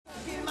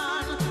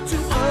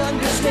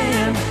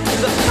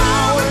the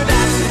power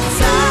that's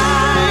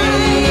inside.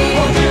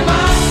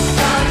 Pokemon,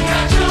 gotta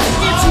catch 'em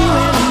all. It's you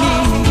and me.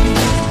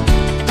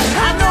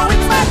 I know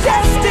it's my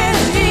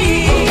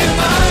destiny.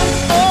 Pokemon,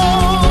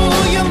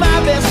 oh, you're my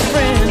best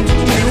friend.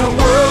 In a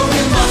world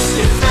we must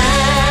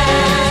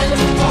defend.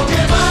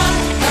 Pokemon,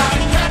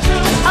 gotta catch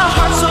 'em all. Our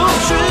hearts so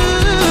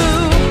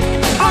true.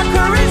 Our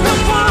courage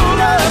will pull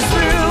us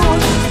through.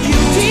 You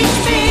teach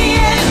me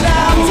and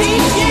I'll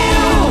teach you.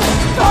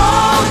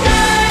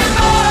 Pokemon,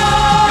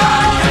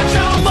 gotta catch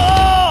 'em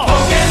all.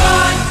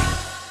 Pokemon.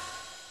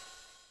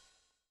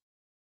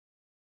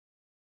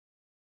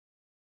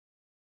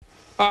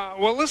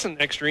 Well, listen,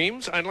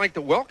 Extremes, I'd like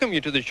to welcome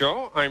you to the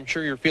show. I'm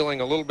sure you're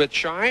feeling a little bit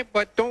shy,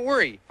 but don't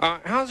worry.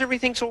 How's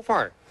everything so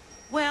far?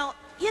 Well,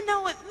 you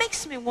know, it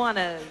makes me want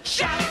to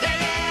shout, yeah,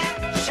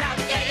 yeah, shout,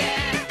 yeah,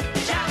 yeah,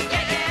 shout,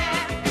 yeah,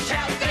 yeah,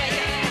 shout, yeah,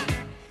 yeah.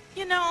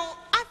 You know,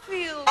 I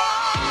feel...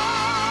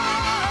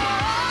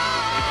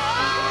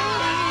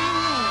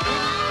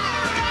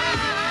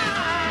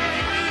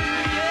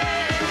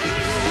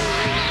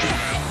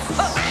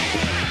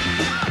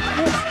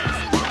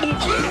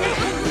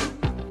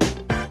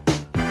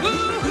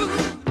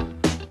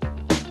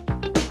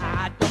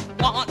 I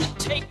don't want to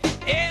take it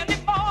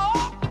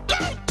anymore.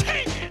 Don't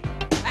take it.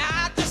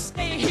 I just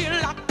stay here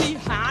locked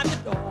behind the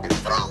door.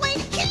 Throw away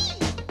the key.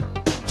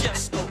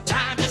 Just no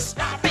time to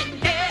stop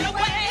and get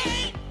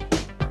away.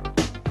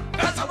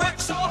 'Cause I work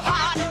so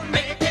hard to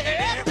make it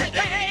every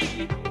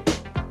day.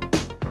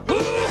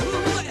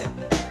 Ooh,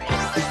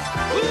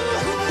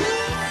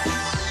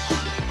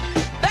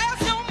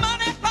 there's no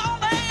money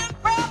falling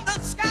from the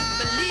sky.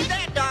 Believe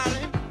that,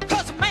 darling.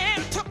 'Cause a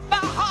man took my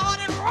heart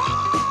and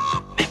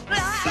robbed me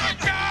blind.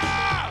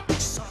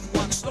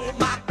 Someone stole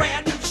my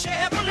brand new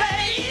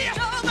Chevrolet.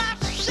 Stole my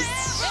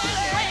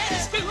Chevrolet.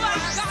 It's true, I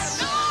got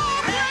no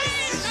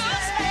place to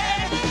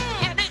stay.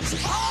 And it's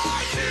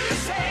hard to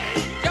say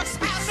just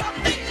how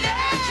something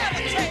can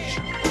change.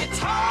 It's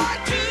hard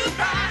to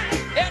find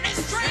any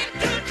strength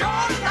to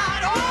draw the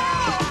line. Oh,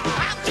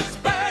 I'm just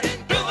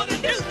burning, doing the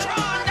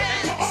neutron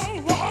dance.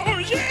 Oh,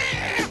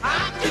 yeah.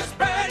 I'm just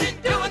burning,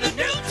 doing the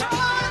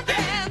neutron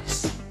dance.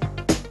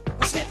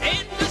 We sit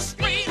in the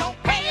street, don't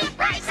pay a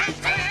price.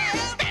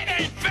 It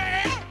ain't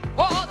fair.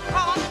 All the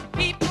common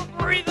people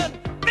breathing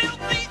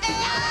filthy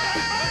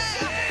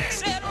air.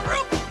 Said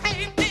roof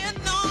caved in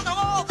on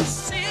all the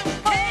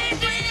simple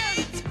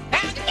dreams.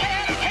 And to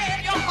get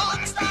ahead, your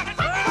heart starts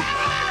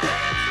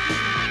crying.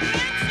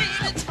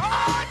 It's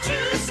hard to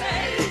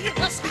say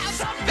just how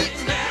something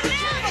never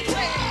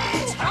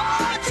changes. It's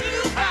hard to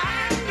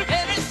find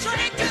any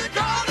strength to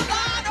draw the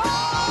line. Oh,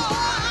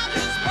 I'm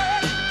just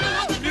burning,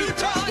 doing the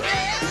neutron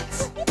dance.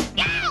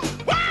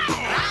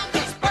 I'm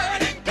just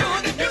burning,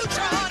 doing the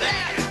neutron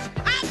dance.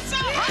 I'm so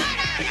hot.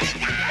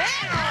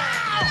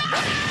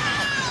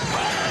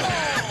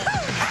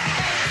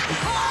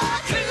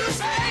 Hard to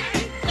say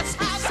just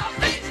how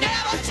something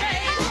never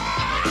changes.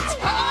 It's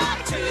hard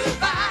to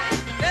find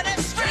any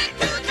strength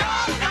to draw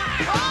the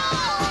line. Oh,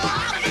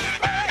 I'm just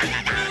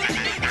burning, doing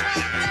the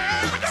neutron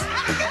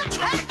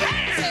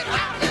dance.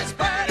 I'm just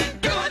burning,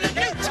 doing the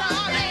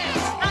neutron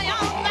dance. Now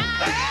y'all know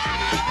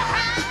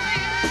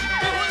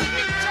doing the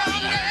neutron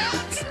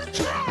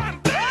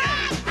dance.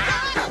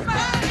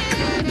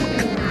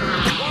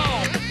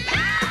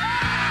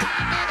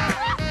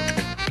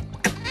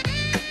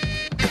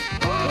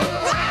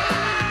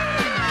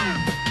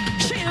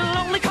 She'll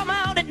only come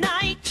out at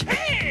night.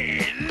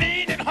 Hey,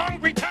 lean and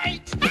hungry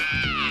tight.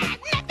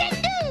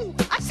 Nothing new.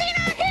 I've seen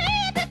her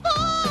here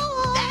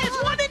before. There's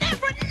one in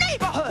every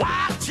neighborhood.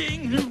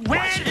 Watching,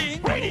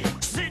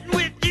 waiting, sitting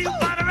with you,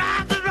 but her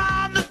eyes are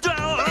on the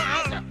door.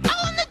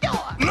 On the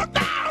door. Look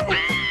out!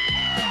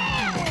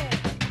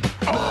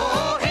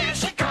 Oh, here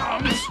she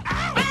comes.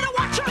 Better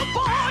watch her,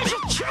 boys.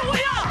 She'll chew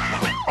you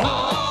up.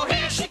 Oh,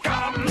 here she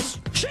comes.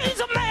 She's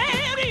a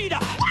man eater.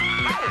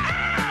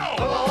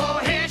 Oh,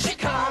 here she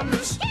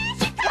comes.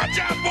 Watch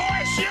out,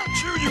 boy, she'll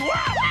chew you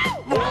up.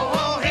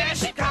 Oh, here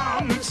she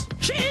comes.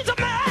 She's a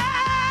man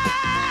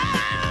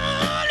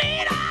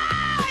eater.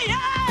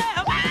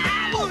 Yeah.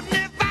 I wouldn't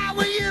if I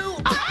were you.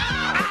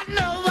 I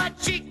know what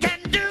she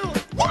can do.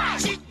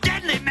 She's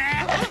deadly,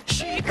 man.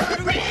 She could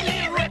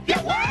really rip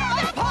your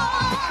world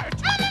apart.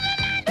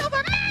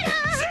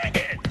 Sing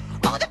it.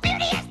 Oh, the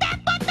beauty is that,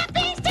 but the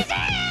beast is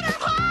in her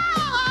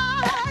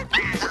heart.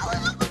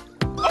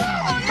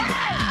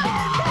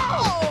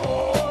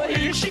 Oh,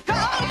 here she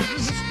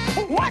comes.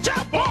 Watch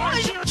out,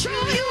 boy, she'll chew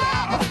you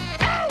up.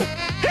 Oh,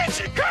 here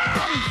she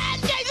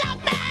comes. She's a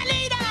man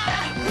eater.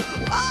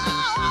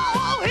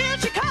 Oh, here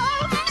she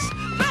comes.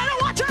 Better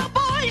watch out,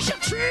 boys. She'll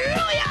chew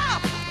you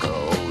up.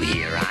 Oh,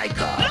 here I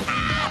come.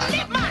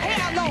 Leave my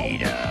hair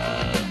alone.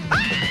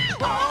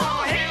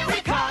 Oh, here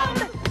we come.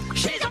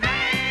 She's a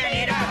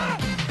man eater.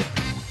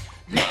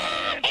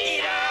 Man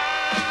eater.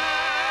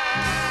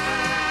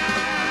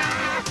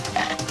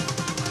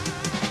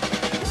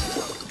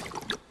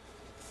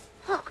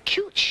 Oh,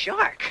 cute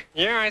shark.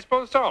 Yeah, I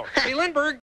suppose so. Hey, Lindbergh,